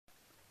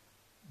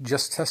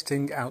just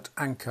testing out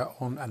Anchor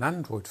on an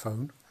Android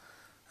phone.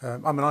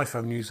 I'm an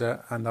iPhone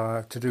user, and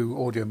to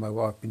do audio mo,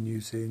 I've been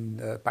using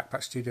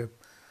Backpack Studio.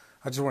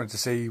 I just wanted to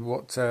see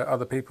what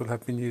other people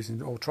have been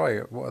using, or try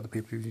it, what other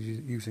people are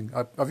using.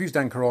 I've used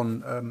Anchor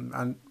on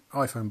an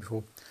iPhone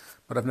before,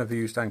 but I've never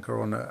used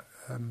Anchor on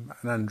an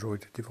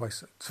Android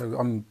device. So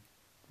I'm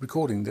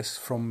recording this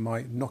from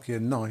my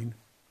Nokia 9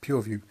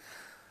 PureView,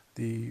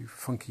 the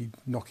funky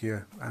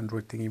Nokia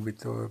Android thingy with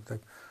the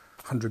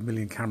 100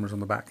 million cameras on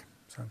the back.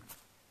 So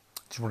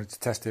just wanted to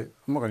test it.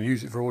 I'm not going to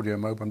use it for audio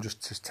mode, I'm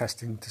just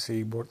testing to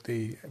see what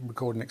the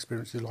recording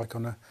experience is like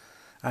on an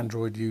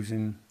Android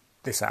using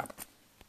this app.